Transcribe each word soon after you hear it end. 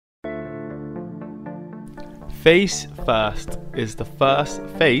Face1st is the first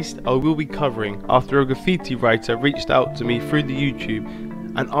face I will be covering after a graffiti writer reached out to me through the YouTube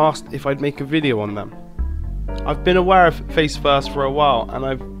and asked if I'd make a video on them. I've been aware of Face1st for a while and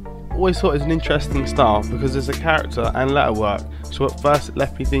I've always thought it's an interesting style because there's a character and letter work, so at first it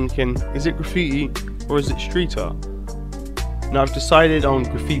left me thinking, is it graffiti or is it street art? Now I've decided on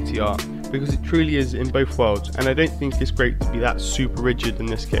graffiti art because it truly is in both worlds, and I don't think it's great to be that super rigid in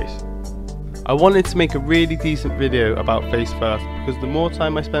this case. I wanted to make a really decent video about Face1st because the more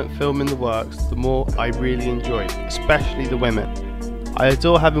time I spent filming the works, the more I really enjoyed, especially the women. I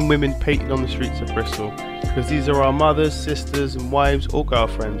adore having women painted on the streets of Bristol because these are our mothers, sisters and wives or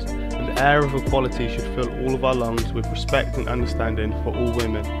girlfriends, and the air of equality should fill all of our lungs with respect and understanding for all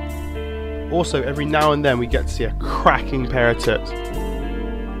women. Also, every now and then we get to see a cracking pair of tits.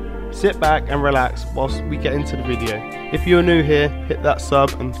 Sit back and relax whilst we get into the video. If you're new here, hit that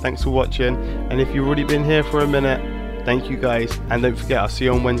sub and thanks for watching, and if you've already been here for a minute, thank you guys, and don't forget I'll see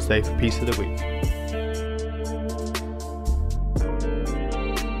you on Wednesday for Piece of the Week.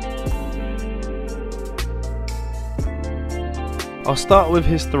 I'll start with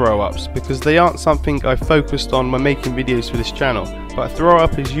his throw-ups because they aren't something I've focused on when making videos for this channel, but a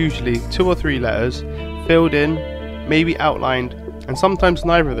throw-up is usually 2 or 3 letters, filled in, maybe outlined, and sometimes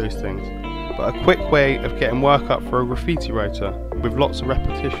neither of those things, but a quick way of getting work up for a graffiti writer with lots of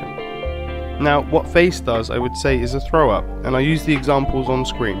repetition. Now what Face does, I would say, is a throw-up, and I use the examples on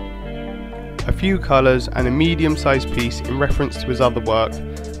screen. A few colours and a medium-sized piece in reference to his other work,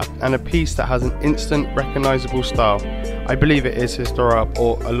 and a piece that has an instant recognisable style. I believe it is his throw-up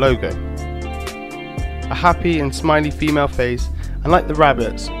or a logo. A happy and smiley female face, and like the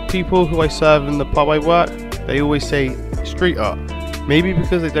rabbits, people who I serve in the pub I work, they always say street art. Maybe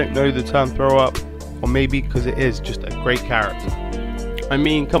because they don't know the term throw-up, or maybe because it is just a great character. I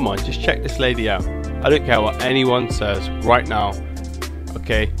mean, come on, just check this lady out. I don't care what anyone says right now.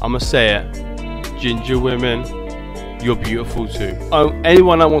 Okay, I'ma say it. Ginger women, you're beautiful too. Oh,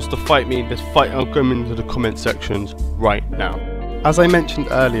 anyone that wants to fight me, let's fight. I'll come into the comment sections right now. As I mentioned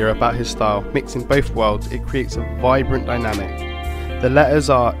earlier about his style, mixing both worlds, it creates a vibrant dynamic. The letters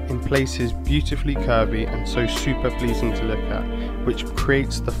are in places beautifully curvy and so super pleasing to look at, which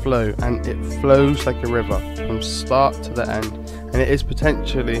creates the flow, and it flows like a river from start to the end, and it is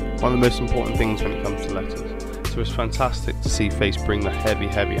potentially one of the most important things when it comes to letters. So it's fantastic to see Face bring the heavy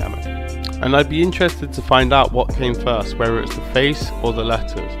hammer. And I'd be interested to find out what came first, whether it's the face or the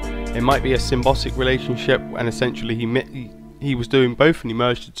letters. It might be a symbiotic relationship and essentially he was doing both and he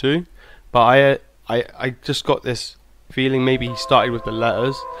merged the two, but I just got this feeling maybe he started with the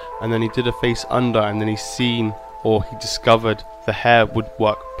letters and then he did a face under, and then he discovered the hair would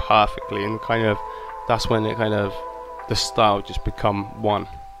work perfectly, and that's when the style just become one.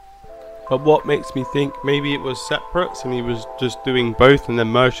 But what makes me think maybe it was separates and he was just doing both and then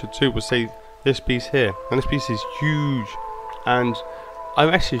merged the two was, say, this piece here, and this piece is huge. And I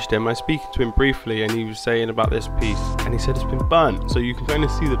messaged him, I was speaking to him briefly, and he was saying about this piece, and he said it's been burnt, so you can kind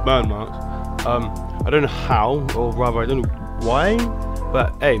of see the burn marks. I don't know how, or rather I don't know why,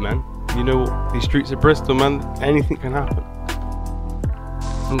 but hey man, you know, these streets of Bristol, man, anything can happen.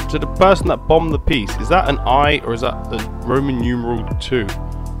 And to the person that bombed the piece, is that an I or is that the Roman numeral 2?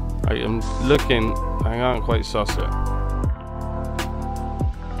 I am looking, I can't quite suss it.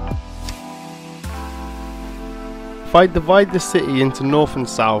 If I divide the city into north and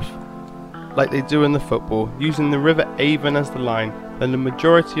south, like they do in the football, using the River Avon as the line, then the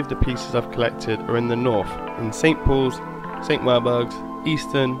majority of the pieces I've collected are in the north, in St Paul's, St Werburgh's,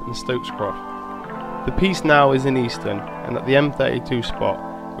 Easton and Stokescroft. The piece now is in Easton and at the M32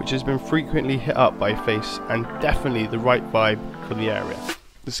 spot, which has been frequently hit up by Face and definitely the right vibe for the area.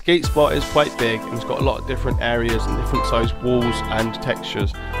 The skate spot is quite big and it's got a lot of different areas and different sized walls and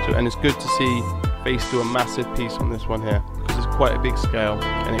textures, and it's good to see Face do a massive piece on this one here because it's quite a big scale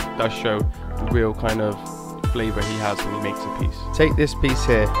and it does show the real kind of flavour he has when he makes a piece. Take this piece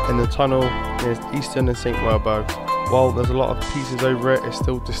here in the tunnel near Easton and St Werburgh. While there's a lot of pieces over it, it's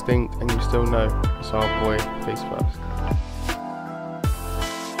still distinct and you still know it's our boy Face1st.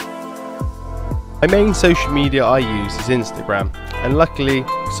 My main social media I use is Instagram, and luckily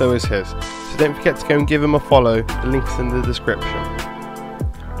so is his, so don't forget to go and give him a follow, the link's in the description.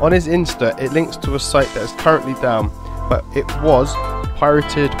 On his Insta it links to a site that is currently down, but it was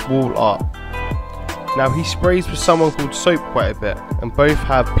pirated wall art. Now he sprays with someone called Soap quite a bit, and both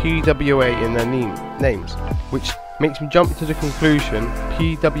have PWA in their names, which makes me jump to the conclusion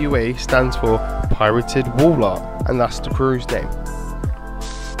PWA stands for Pirated Wall Art, and that's the crew's name.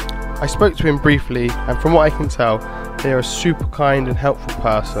 I spoke to him briefly, and from what I can tell, They are a super kind and helpful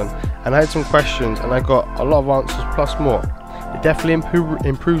person, and I had some questions and I got a lot of answers plus more. It definitely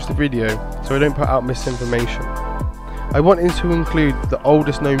improves the video so I don't put out misinformation. I wanted to include the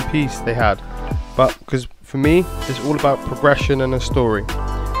oldest known piece they had, but because for me it's all about progression and a story.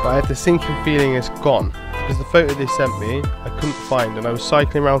 But I had the sinking feeling it's gone, because the photo they sent me I couldn't find, and I was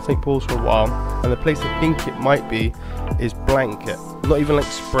cycling around St Paul's for a while and the place I think it might be is blanket. Not even like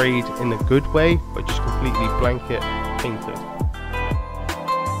sprayed in a good way, but just completely blanket painted.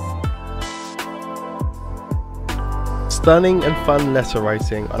 Stunning and fun letter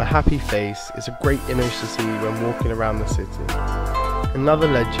writing on a happy face is a great image to see when walking around the city. Another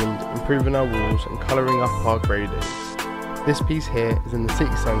legend, improving our walls and colouring up our grey days. This piece here is in the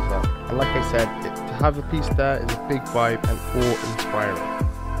city centre, and like I said, to have a piece there is a big vibe and awe-inspiring.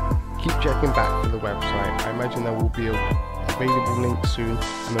 Keep checking back to the website. I imagine there will be a available link soon,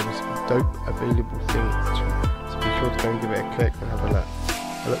 and there will be some dope available things too, so be sure to go and give it a click and have a look.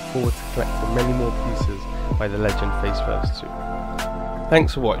 I look forward to collecting many more pieces by the legend Face1st too.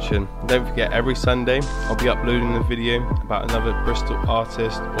 Thanks for watching. Don't forget, every Sunday I'll be uploading a video about another Bristol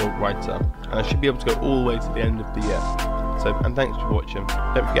artist or writer, and I should be able to go all the way to the end of the year. So, and thanks for watching.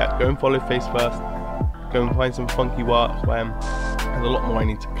 Don't forget, go and follow Face1st, go and find some funky work, there's a lot more I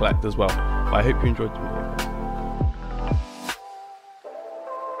need to collect as well. But I hope you enjoyed the video.